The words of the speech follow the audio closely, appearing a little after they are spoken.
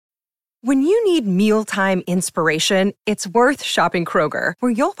When you need mealtime inspiration, it's worth shopping Kroger,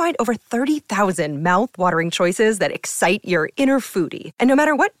 where you'll find over 30,000 mouth-watering choices that excite your inner foodie. And no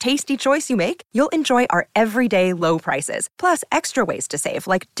matter what tasty choice you make, you'll enjoy our everyday low prices, plus extra ways to save,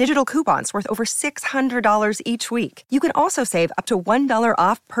 like digital coupons worth over $600 each week. You can also save up to $1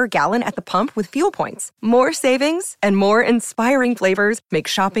 off per gallon at the pump with fuel points. More savings and more inspiring flavors make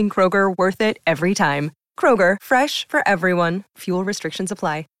shopping Kroger worth it every time. Kroger, fresh for everyone. Fuel restrictions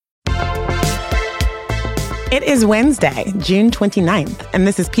apply. It is Wednesday, June 29th, and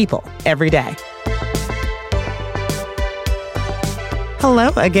this is People Every Day.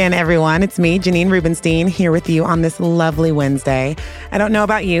 Hello again, everyone. It's me, Janine Rubenstein, here with you on this lovely Wednesday. I don't know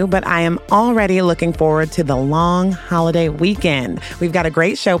about you, but I am already looking forward to the long holiday weekend. We've got a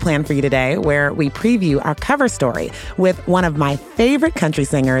great show planned for you today where we preview our cover story with one of my favorite country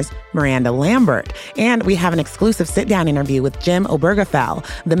singers, Miranda Lambert. And we have an exclusive sit-down interview with Jim Obergefell,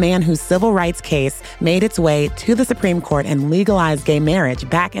 the man whose civil rights case made its way to the Supreme Court and legalized gay marriage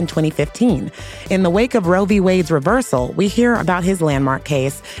back in 2015. In the wake of Roe v. Wade's reversal, we hear about his landmark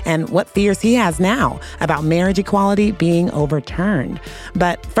case and what fears he has now about marriage equality being overturned.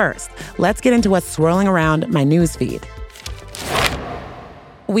 But first, let's get into what's swirling around my newsfeed.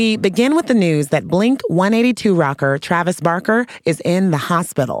 We begin with the news that Blink-182 rocker Travis Barker is in the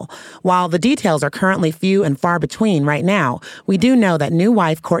hospital. While the details are currently few and far between right now, we do know that new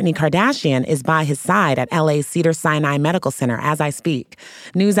wife Kourtney Kardashian is by his side at LA's Cedars-Sinai Medical Center as I speak.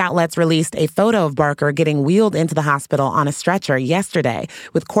 News outlets released a photo of Barker getting wheeled into the hospital on a stretcher yesterday,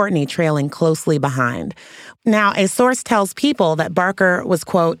 with Kourtney trailing closely behind. Now, a source tells People that Barker was,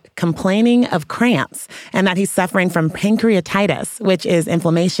 quote, complaining of cramps and that he's suffering from pancreatitis, which is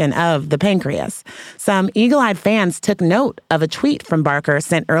inflammation of the pancreas. Some eagle-eyed fans took note of a tweet from Barker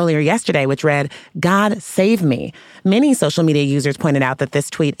sent earlier yesterday, which read, "God save me." Many social media users pointed out that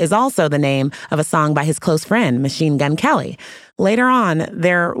this tweet is also the name of a song by his close friend, Machine Gun Kelly. Later on,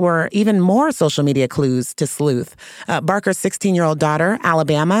 there were even more social media clues to sleuth. Barker's 16-year-old daughter,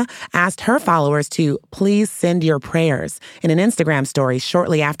 Alabama, asked her followers to please send your prayers in an Instagram story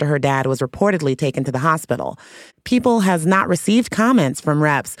shortly after her dad was reportedly taken to the hospital. People has not received comments from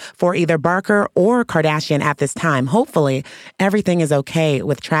reps for either Barker or Kardashian at this time. Hopefully, everything is okay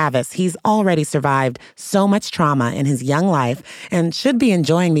with Travis. He's already survived so much trauma in his young life and should be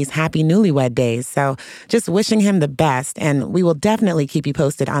enjoying these happy newlywed days. So just wishing him the best, and we will definitely keep you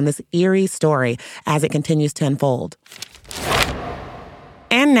posted on this eerie story as it continues to unfold.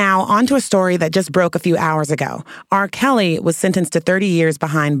 And now, on to a story that just broke a few hours ago. R. Kelly was sentenced to 30 years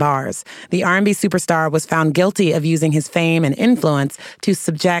behind bars. The R&B superstar was found guilty of using his fame and influence to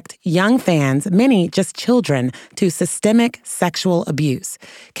subject young fans, many just children, to systemic sexual abuse.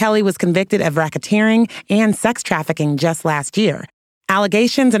 Kelly was convicted of racketeering and sex trafficking just last year.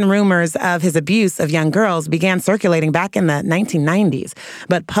 Allegations and rumors of his abuse of young girls began circulating back in the 1990s,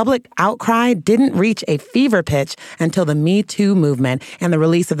 but public outcry didn't reach a fever pitch until the Me Too movement and the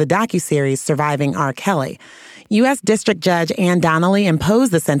release of the docuseries Surviving R. Kelly. U.S. District Judge Ann Donnelly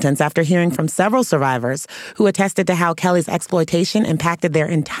imposed the sentence after hearing from several survivors who attested to how Kelly's exploitation impacted their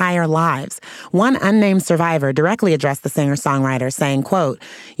entire lives. One unnamed survivor directly addressed the singer-songwriter, saying, quote,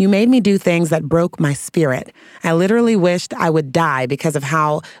 "You made me do things that broke my spirit. I literally wished I would die because of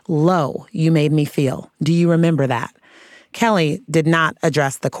how low you made me feel. Do you remember that?" Kelly did not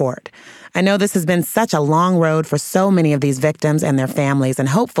address the court. I know this has been such a long road for so many of these victims and their families, and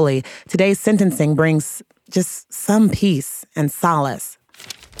hopefully today's sentencing brings just some peace and solace.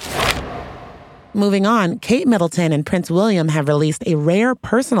 Moving on, Kate Middleton and Prince William have released a rare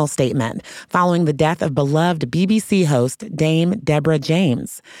personal statement following the death of beloved BBC host Dame Deborah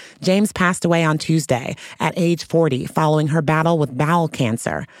James. James passed away on Tuesday at age 40 following her battle with bowel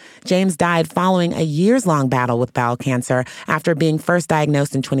cancer. James died following a years-long battle with bowel cancer after being first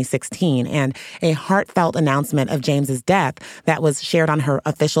diagnosed in 2016, and a heartfelt announcement of James's death that was shared on her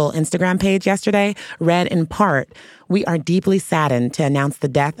official Instagram page yesterday read in part, "We are deeply saddened to announce the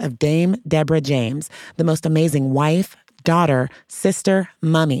death of Dame Deborah James, the most amazing wife, daughter, sister,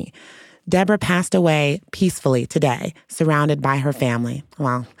 mummy. Deborah passed away peacefully today, surrounded by her family."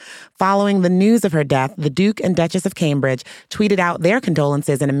 Well, following the news of her death, the Duke and Duchess of Cambridge tweeted out their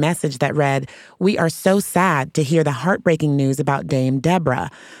condolences in a message that read, "We are so sad to hear the heartbreaking news about Dame Deborah.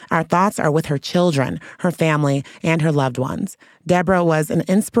 Our thoughts are with her children, her family, and her loved ones. Deborah was an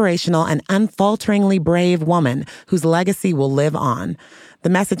inspirational and unfalteringly brave woman whose legacy will live on." The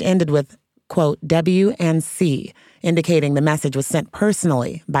message ended with, quote, "W&C," indicating the message was sent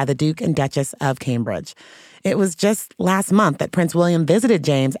personally by the Duke and Duchess of Cambridge. It was just last month that Prince William visited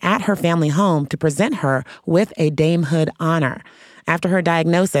James at her family home to present her with a damehood honor. After her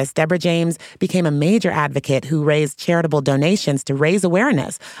diagnosis, Deborah James became a major advocate who raised charitable donations to raise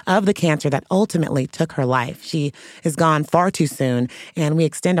awareness of the cancer that ultimately took her life. She is gone far too soon, and we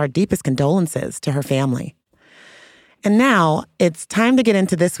extend our deepest condolences to her family. And now it's time to get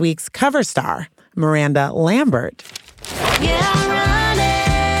into this week's cover star, Miranda Lambert. Yeah, I'm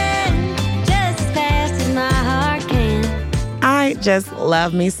running just as fast as my heart can. I just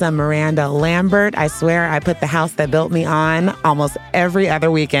love me some Miranda Lambert. I swear I put the house that built me on almost every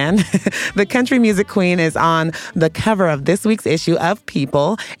other weekend. The country music queen is on the cover of this week's issue of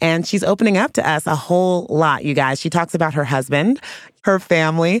People, and she's opening up to us a whole lot, you guys. She talks about her husband, her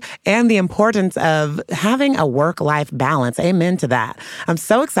family, and the importance of having a work-life balance. Amen to that. I'm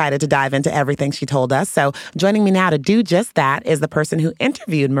so excited to dive into everything she told us. So joining me now to do just that is the person who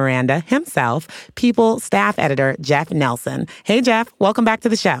interviewed Miranda himself, People staff editor Jeff Nelson. Hey, Jeff, welcome back to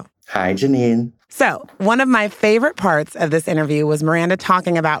the show. Hi, Janine. So one of my favorite parts of this interview was Miranda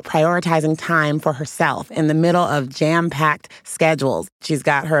talking about prioritizing time for herself in the middle of jam-packed schedules. She's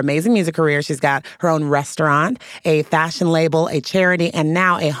got her amazing music career. She's got her own restaurant, a fashion label, a charity, and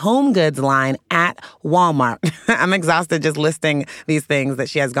now a home goods line at Walmart. I'm exhausted just listing these things that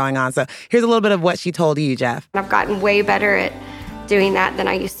she has going on. So here's a little bit of what she told you, Jeff. I've gotten way better at doing that than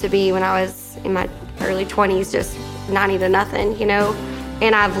I used to be when I was in my early 20s, just 90 to nothing, you know?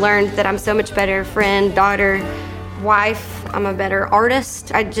 And I've learned that I'm so much better friend, daughter, wife. I'm a better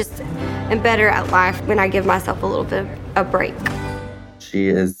artist. I just am better at life when I give myself a little bit of a break. She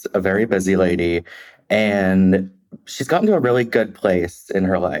is a very busy lady, and she's gotten to a really good place in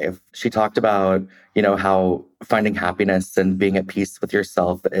her life. She talked about, how finding happiness and being at peace with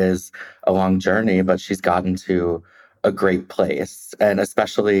yourself is a long journey, but she's gotten to a great place. And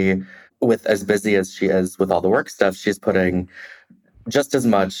especially with as busy as she is with all the work stuff, she's putting just as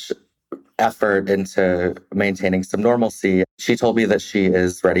much effort into maintaining some normalcy. She told me that she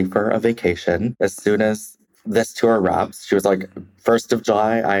is ready for a vacation. As soon as this tour wraps, she was like, 1st of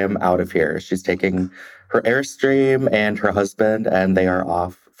July, I am out of here. She's taking her Airstream and her husband, and they are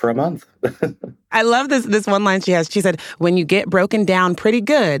off for a month. I love this one line she has. She said, when you get broken down pretty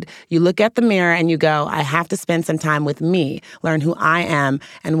good, you look at the mirror and you go, I have to spend some time with me, learn who I am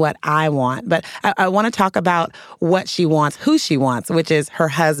and what I want. But I want to talk about what she wants, who she wants, which is her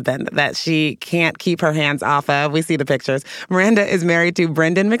husband that she can't keep her hands off of. We see the pictures. Miranda is married to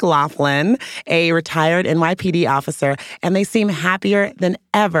Brendan McLaughlin, a retired NYPD officer, and they seem happier than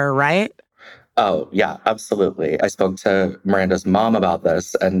ever, right? Oh, yeah, absolutely. I spoke to Miranda's mom about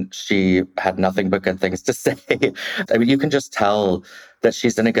this, and she had nothing but good things to say. I mean, you can just tell that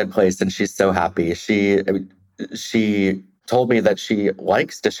she's in a good place and she's so happy. She told me that she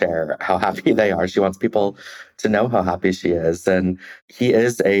likes to share how happy they are. She wants people to know how happy she is. And he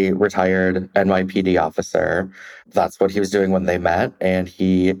is a retired NYPD officer. That's what he was doing when they met. And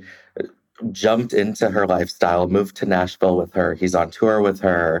he jumped into her lifestyle, moved to Nashville with her. He's on tour with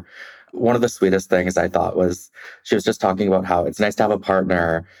her. One of the sweetest things I thought was she was just talking about how it's nice to have a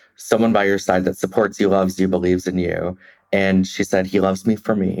partner, someone by your side that supports you, loves you, believes in you. And she said, he loves me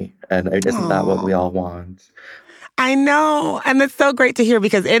for me. And isn't that what we all want? I know. And it's so great to hear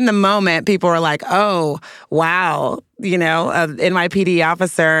because in the moment, people were like, oh, wow, an NYPD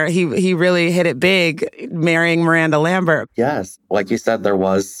officer, he really hit it big marrying Miranda Lambert. Yes. Like you said, there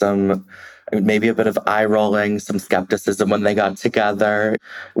was maybe a bit of eye rolling, some skepticism when they got together.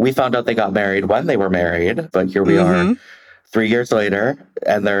 We found out they got married when they were married, but here we are 3 years later,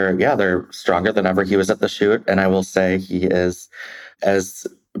 and they're stronger than ever. He was at the shoot, and I will say he is as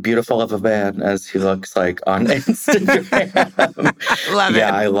beautiful of a man as he looks like on Instagram. Love it.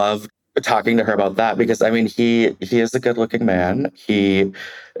 Yeah, I love talking to her about that because, he is a good-looking man. He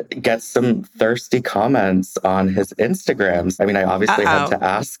gets some thirsty comments on his Instagrams. I obviously had to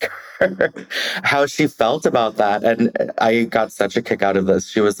ask her how she felt about that. And I got such a kick out of this.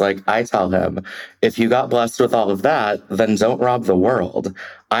 She was like, I tell him, if you got blessed with all of that, then don't rob the world.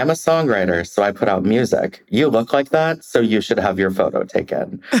 I'm a songwriter, so I put out music. You look like that, so you should have your photo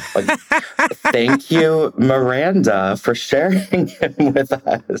taken. Like, thank you, Miranda, for sharing him with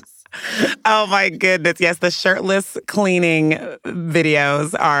us. Oh, my goodness. Yes, the shirtless cleaning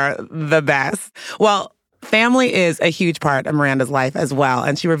videos are the best. Well, family is a huge part of Miranda's life as well.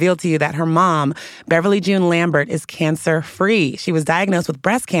 And she revealed to you that her mom, Beverly June Lambert, is cancer-free. She was diagnosed with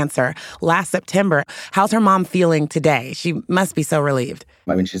breast cancer last September. How's her mom feeling today? She must be so relieved.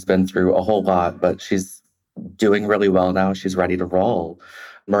 She's been through a whole lot, but she's doing really well now. She's ready to roll.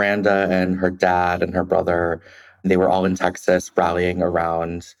 Miranda and her dad and her brother, they were all in Texas rallying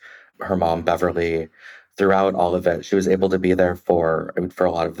around her mom, Beverly, throughout all of it. She was able to be there for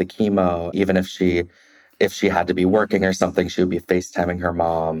a lot of the chemo, even if she if she had to be working or something, she would be FaceTiming her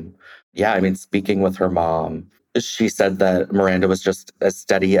mom. Yeah, I mean, speaking with her mom. She said that Miranda was just as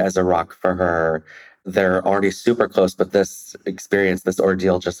steady as a rock for her. They're already super close, but this experience, this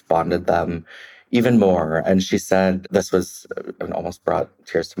ordeal just bonded them even more. And she said this was, it almost brought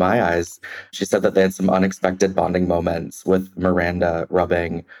tears to my eyes. She said that they had some unexpected bonding moments with Miranda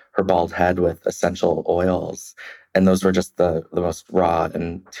rubbing her bald head with essential oils. And those were just the most raw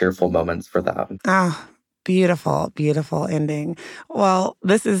and tearful moments for them. Oh, beautiful, beautiful ending. Well,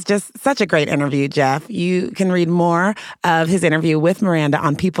 this is just such a great interview, Jeff. You can read more of his interview with Miranda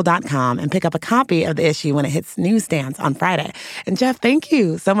on people.com and pick up a copy of the issue when it hits newsstands on Friday. And Jeff, thank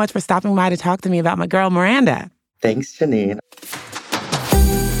you so much for stopping by to talk to me about my girl, Miranda. Thanks, Janine.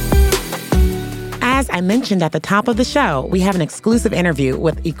 As I mentioned at the top of the show, we have an exclusive interview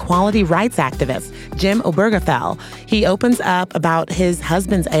with equality rights activist Jim Obergefell. He opens up about his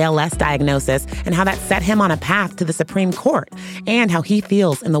husband's ALS diagnosis and how that set him on a path to the Supreme Court, and how he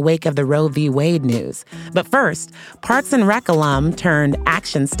feels in the wake of the Roe v. Wade news. But first, Parks and Rec alum turned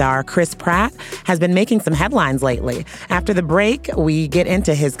action star Chris Pratt has been making some headlines lately. After the break, we get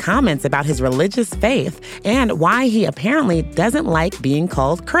into his comments about his religious faith and why he apparently doesn't like being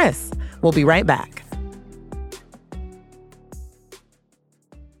called Chris. We'll be right back.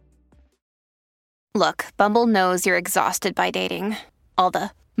 Look, Bumble knows you're exhausted by dating. All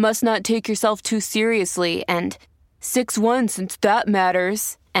the, must not take yourself too seriously, and 6'1" since that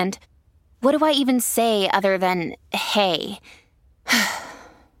matters, and what do I even say other than, hey?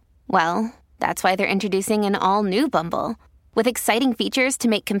 Well, that's why they're introducing an all-new Bumble, with exciting features to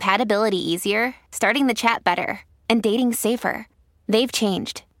make compatibility easier, starting the chat better, and dating safer. They've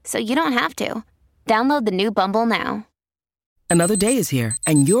changed, so you don't have to. Download the new Bumble now. Another day is here,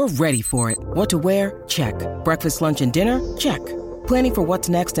 and you're ready for it. What to wear? Check. Breakfast, lunch, and dinner? Check. Planning for what's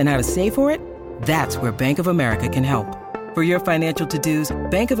next and how to save for it? That's where Bank of America can help. For your financial to-dos,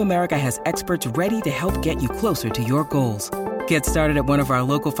 Bank of America has experts ready to help get you closer to your goals. Get started at one of our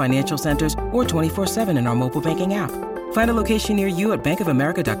local financial centers or 24/7 in our mobile banking app. Find a location near you at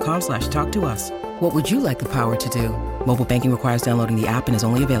bankofamerica.com/talktous. What would you like the power to do? Mobile banking requires downloading the app and is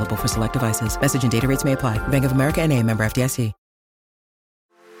only available for select devices. Message and data rates may apply. Bank of America N.A., member FDIC.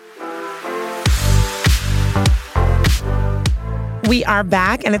 We are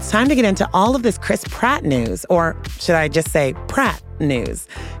back, and it's time to get into all of this Chris Pratt news, or should I just say Pratt news.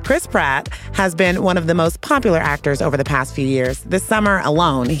 Chris Pratt has been one of the most popular actors over the past few years. This summer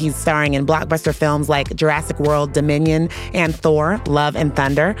alone, he's starring in blockbuster films like Jurassic World Dominion and Thor, Love and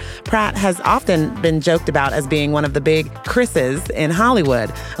Thunder. Pratt has often been joked about as being one of the big Chris's in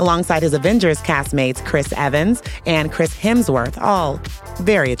Hollywood, alongside his Avengers castmates Chris Evans and Chris Hemsworth, all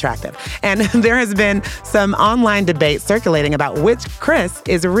very attractive. And there has been some online debate circulating about which Chris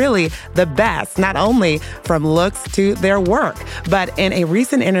is really the best, not only from looks to their work. But in a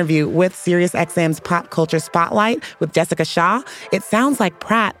recent interview with SiriusXM's Pop Culture Spotlight with Jessica Shaw, it sounds like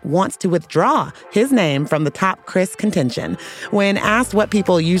Pratt wants to withdraw his name from the top Chris contention. When asked what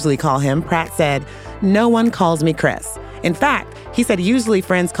people usually call him, Pratt said, "No one calls me Chris." In fact, he said usually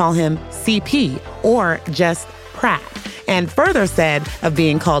friends call him CP or just Pratt. And further said of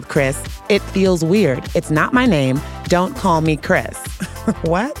being called Chris, "It feels weird. It's not my name. Don't call me Chris."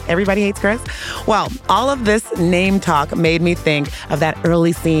 What? Everybody hates Chris? Well, all of this name talk made me think of that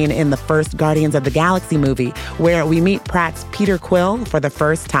early scene in the first Guardians of the Galaxy movie where we meet Pratt's Peter Quill for the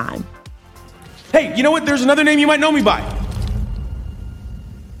first time. Hey, you know what? There's another name you might know me by.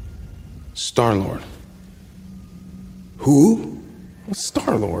 Star-Lord. Who? Well,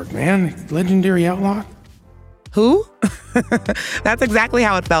 Star-Lord, man. Legendary outlaw. Who? That's exactly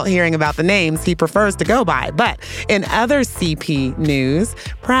how it felt hearing about the names he prefers to go by. But in other CP news,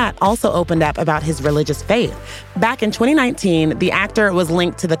 Pratt also opened up about his religious faith. Back in 2019, the actor was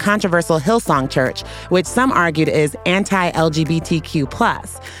linked to the controversial Hillsong Church, which some argued is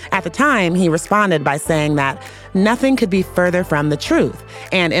anti-LGBTQ+. At the time, he responded by saying that nothing could be further from the truth.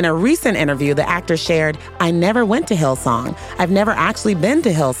 And in a recent interview, the actor shared, "I never went to Hillsong. I've never actually been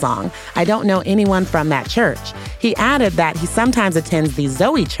to Hillsong. I don't know anyone from that church." He added that he sometimes attends the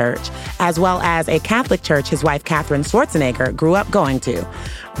Zoe Church, as well as a Catholic church his wife, Katherine Schwarzenegger, grew up going to.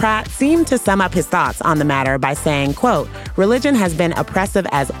 Pratt seemed to sum up his thoughts on the matter by saying, quote, "Religion has been oppressive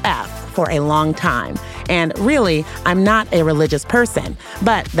as F for a long time. And really, I'm not a religious person,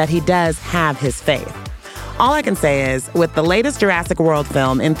 but that he does have his faith." All I can say is, with the latest Jurassic World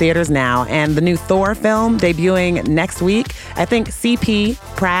film in theaters now and the new Thor film debuting next week, I think CP,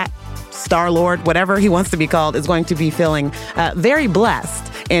 Pratt, Star-Lord, whatever he wants to be called, is going to be feeling very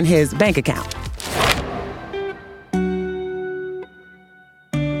blessed in his bank account.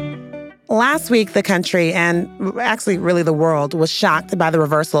 Last week, the country, and actually really the world, was shocked by the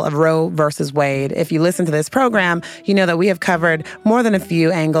reversal of Roe versus Wade. If you listen to this program, you know that we have covered more than a few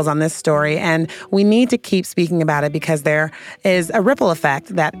angles on this story, and we need to keep speaking about it because there is a ripple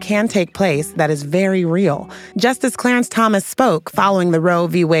effect that can take place that is very real. Justice Clarence Thomas spoke following the Roe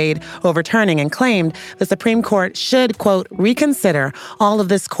v. Wade overturning and claimed the Supreme Court should, quote, reconsider all of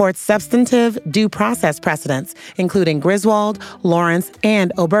this court's substantive due process precedents, including Griswold, Lawrence,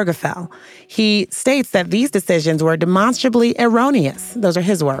 and Obergefell. He states that these decisions were demonstrably erroneous. Those are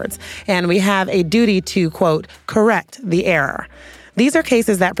his words. And we have a duty to, quote, correct the error. These are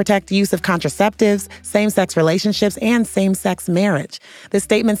cases that protect use of contraceptives, same-sex relationships, and same-sex marriage. This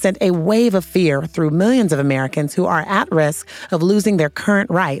statement sent a wave of fear through millions of Americans who are at risk of losing their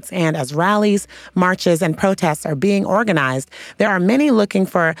current rights. And as rallies, marches, and protests are being organized, there are many looking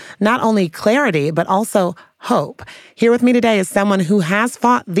for not only clarity, but also hope. Here with me today is someone who has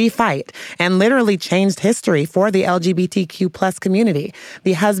fought the fight and literally changed history for the LGBTQ plus community,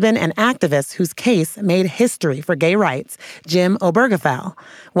 the husband and activist whose case made history for gay rights, Jim Obergefell.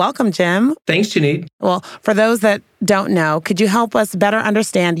 Welcome, Jim. Thanks, Janine. Well, for those that don't know, could you help us better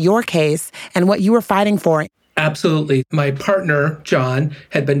understand your case and what you were fighting for? Absolutely. My partner, John,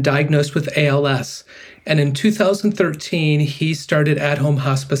 had been diagnosed with ALS. And in 2013, he started at-home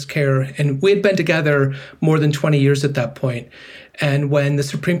hospice care. And we had been together more than 20 years at that point. And when the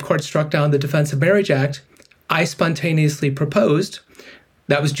Supreme Court struck down the Defense of Marriage Act, I spontaneously proposed.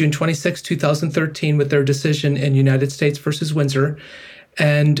 That was June 26, 2013, with their decision in United States versus Windsor.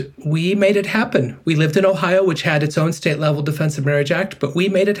 And we made it happen. We lived in Ohio, which had its own state-level Defense of Marriage Act, but we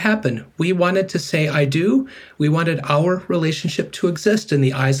made it happen. We wanted to say, I do. We wanted our relationship to exist in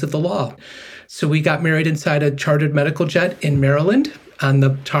the eyes of the law. So we got married inside a chartered medical jet in Maryland on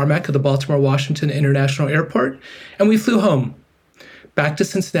the tarmac of the Baltimore-Washington International Airport, and we flew home back to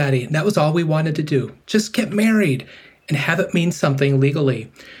Cincinnati. And that was all we wanted to do, just get married and have it mean something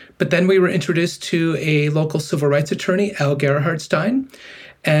legally. But then we were introduced to a local civil rights attorney, Al Gerhardstein,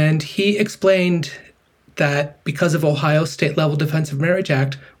 and he explained that because of Ohio's state-level Defense of Marriage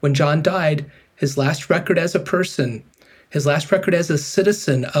Act, when John died, his last record as a person, his last record as a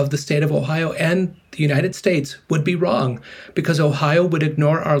citizen of the state of Ohio and the United States would be wrong because Ohio would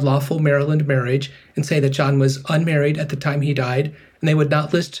ignore our lawful Maryland marriage and say that John was unmarried at the time he died, and they would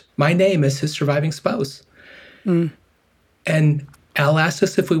not list my name as his surviving spouse. And Al asked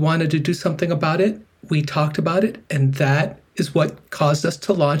us if we wanted to do something about it. We talked about it, and that is what caused us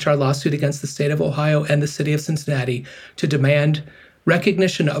to launch our lawsuit against the state of Ohio and the city of Cincinnati to demand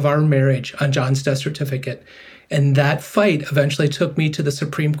recognition of our marriage on John's death certificate. And that fight eventually took me to the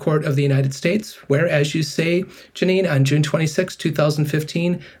Supreme Court of the United States, where, as you say, Janine, on June 26,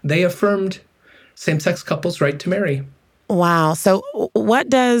 2015, they affirmed same-sex couples' right to marry. Wow. So what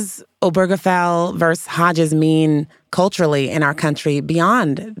does Obergefell versus Hodges mean culturally in our country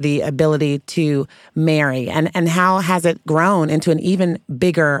beyond the ability to marry? And how has it grown into an even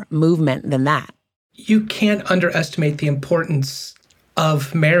bigger movement than that? You can't underestimate the importance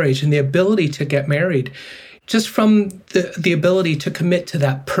of marriage and the ability to get married. Just from the ability to commit to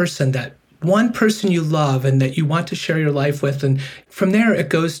that person, that one person you love and that you want to share your life with. And from there, it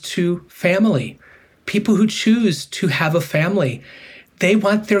goes to family. People who choose to have a family, they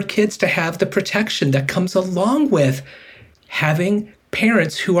want their kids to have the protection that comes along with having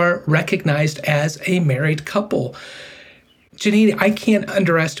parents who are recognized as a married couple. Janine, I can't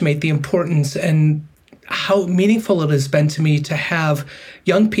underestimate the importance and how meaningful it has been to me to have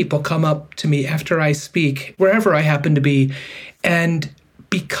young people come up to me after I speak, wherever I happen to be. And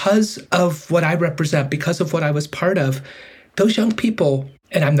because of what I represent, because of what I was part of, those young people,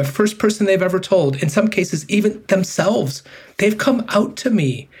 and I'm the first person they've ever told, in some cases, even themselves, they've come out to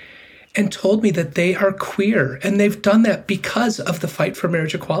me and told me that they are queer. And they've done that because of the fight for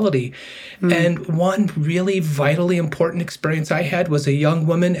marriage equality. And one really vitally important experience I had was a young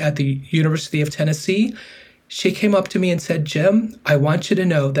woman at the University of Tennessee. She came up to me and said, Jim, I want you to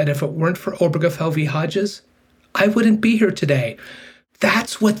know that if it weren't for Obergefell v. Hodges, I wouldn't be here today.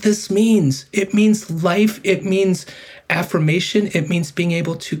 That's what this means. It means life. It means affirmation. It means being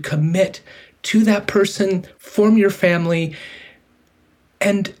able to commit to that person, form your family.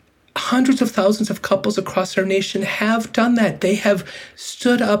 And hundreds of thousands of couples across our nation have done that. They have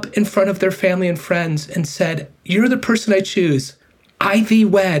stood up in front of their family and friends and said, you're the person I choose. I thee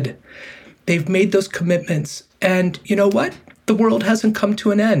wed. They've made those commitments. And you know what? The world hasn't come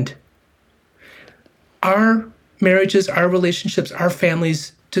to an end. Our marriages, our relationships, our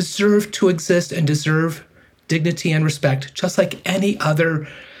families deserve to exist and deserve dignity and respect, just like any other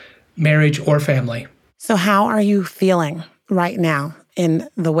marriage or family. So how are you feeling right now? in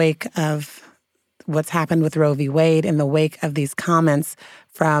the wake of what's happened with Roe v. Wade, in the wake of these comments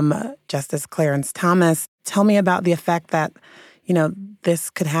from Justice Clarence Thomas, tell me about the effect that, this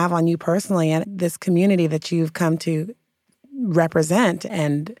could have on you personally and this community that you've come to represent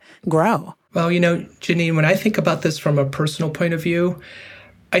and grow. Well, Janine, when I think about this from a personal point of view,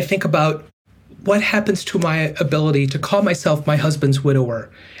 I think about what happens to my ability to call myself my husband's widower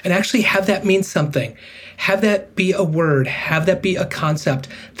and actually have that mean something, have that be a word, have that be a concept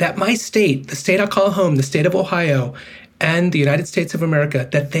that my state, the state I call home, the state of Ohio, and the United States of America,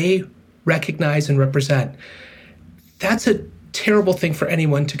 that they recognize and represent. That's a terrible thing for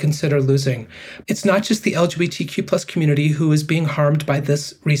anyone to consider losing. It's not just the LGBTQ plus community who is being harmed by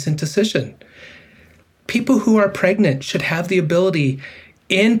this recent decision. People who are pregnant should have the ability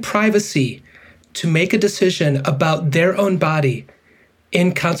in privacy to make a decision about their own body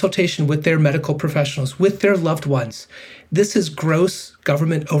in consultation with their medical professionals, with their loved ones. This is gross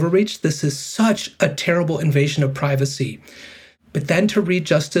government overreach. This is such a terrible invasion of privacy. But then to read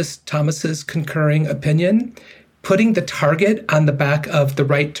Justice Thomas's concurring opinion, putting the target on the back of the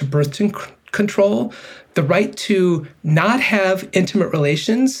right to birth control, the right to not have intimate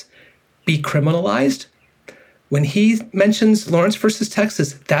relations be criminalized. When he mentions Lawrence versus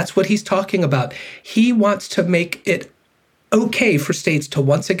Texas, that's what he's talking about. He wants to make it okay for states to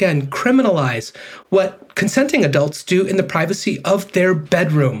once again criminalize what consenting adults do in the privacy of their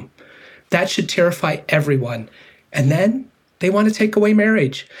bedroom. That should terrify everyone. And then they want to take away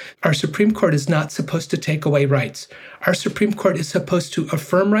marriage. Our Supreme Court is not supposed to take away rights. Our Supreme Court is supposed to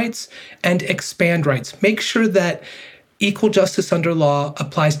affirm rights and expand rights. Make sure that equal justice under law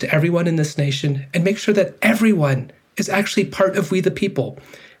applies to everyone in this nation, and make sure that everyone is actually part of we the people.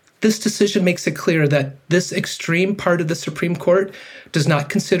 This decision makes it clear that this extreme part of the Supreme Court does not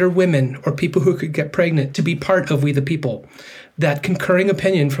consider women or people who could get pregnant to be part of we the people. That concurring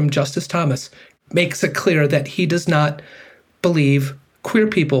opinion from Justice Thomas makes it clear that he does not believe queer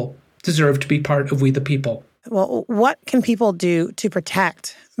people deserve to be part of we the people. Well, what can people do to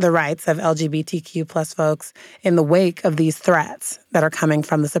protect the rights of LGBTQ plus folks in the wake of these threats that are coming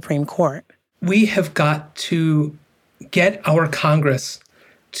from the Supreme Court? We have got to get our Congress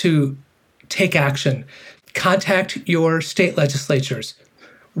to take action. Contact your state legislatures.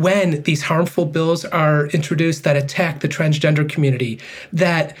 When these harmful bills are introduced that attack the transgender community,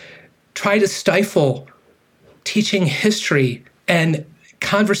 that try to stifle teaching history and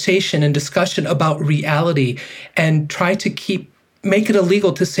conversation and discussion about reality, and try to make it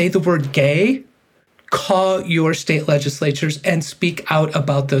illegal to say the word gay, call your state legislatures and speak out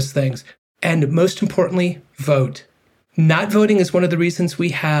about those things. And most importantly, vote. Not voting is one of the reasons we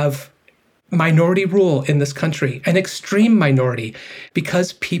have minority rule in this country, an extreme minority,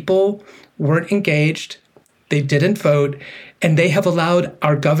 because people weren't engaged, they didn't vote, and they have allowed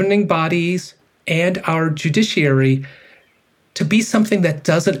our governing bodies and our judiciary to be something that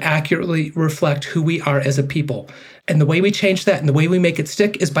doesn't accurately reflect who we are as a people. And the way we change that and the way we make it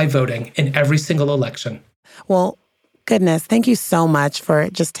stick is by voting in every single election. Well, goodness, thank you so much for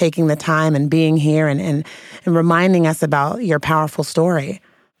just taking the time and being here and reminding us about your powerful story.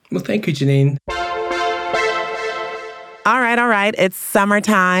 Well, thank you, Janine. All right. It's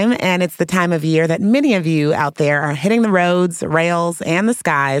summertime, and it's the time of year that many of you out there are hitting the roads, rails, and the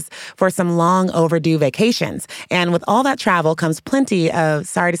skies for some long overdue vacations. And with all that travel comes plenty of,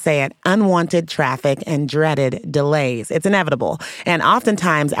 sorry to say it, unwanted traffic and dreaded delays. It's inevitable and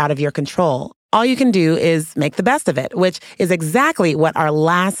oftentimes out of your control. All you can do is make the best of it, which is exactly what our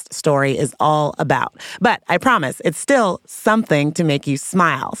last story is all about. But I promise, it's still something to make you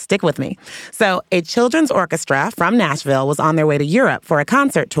smile. Stick with me. So a children's orchestra from Nashville was on their way to Europe for a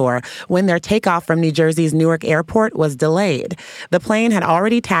concert tour when their takeoff from New Jersey's Newark Airport was delayed. The plane had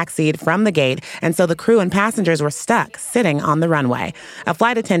already taxied from the gate, and so the crew and passengers were stuck sitting on the runway. A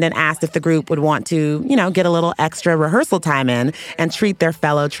flight attendant asked if the group would want to, get a little extra rehearsal time in and treat their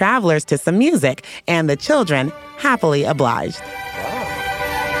fellow travelers to some music. And the children happily obliged.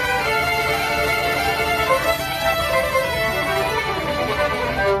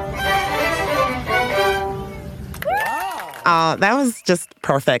 Oh, that was just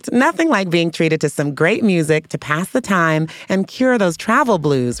perfect. Nothing like being treated to some great music to pass the time and cure those travel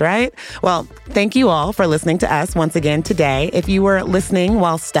blues, right? Well, thank you all for listening to us once again today. If you were listening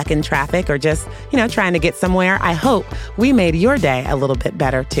while stuck in traffic or just, trying to get somewhere, I hope we made your day a little bit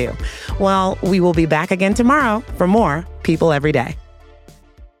better too. Well, we will be back again tomorrow for more People Every Day.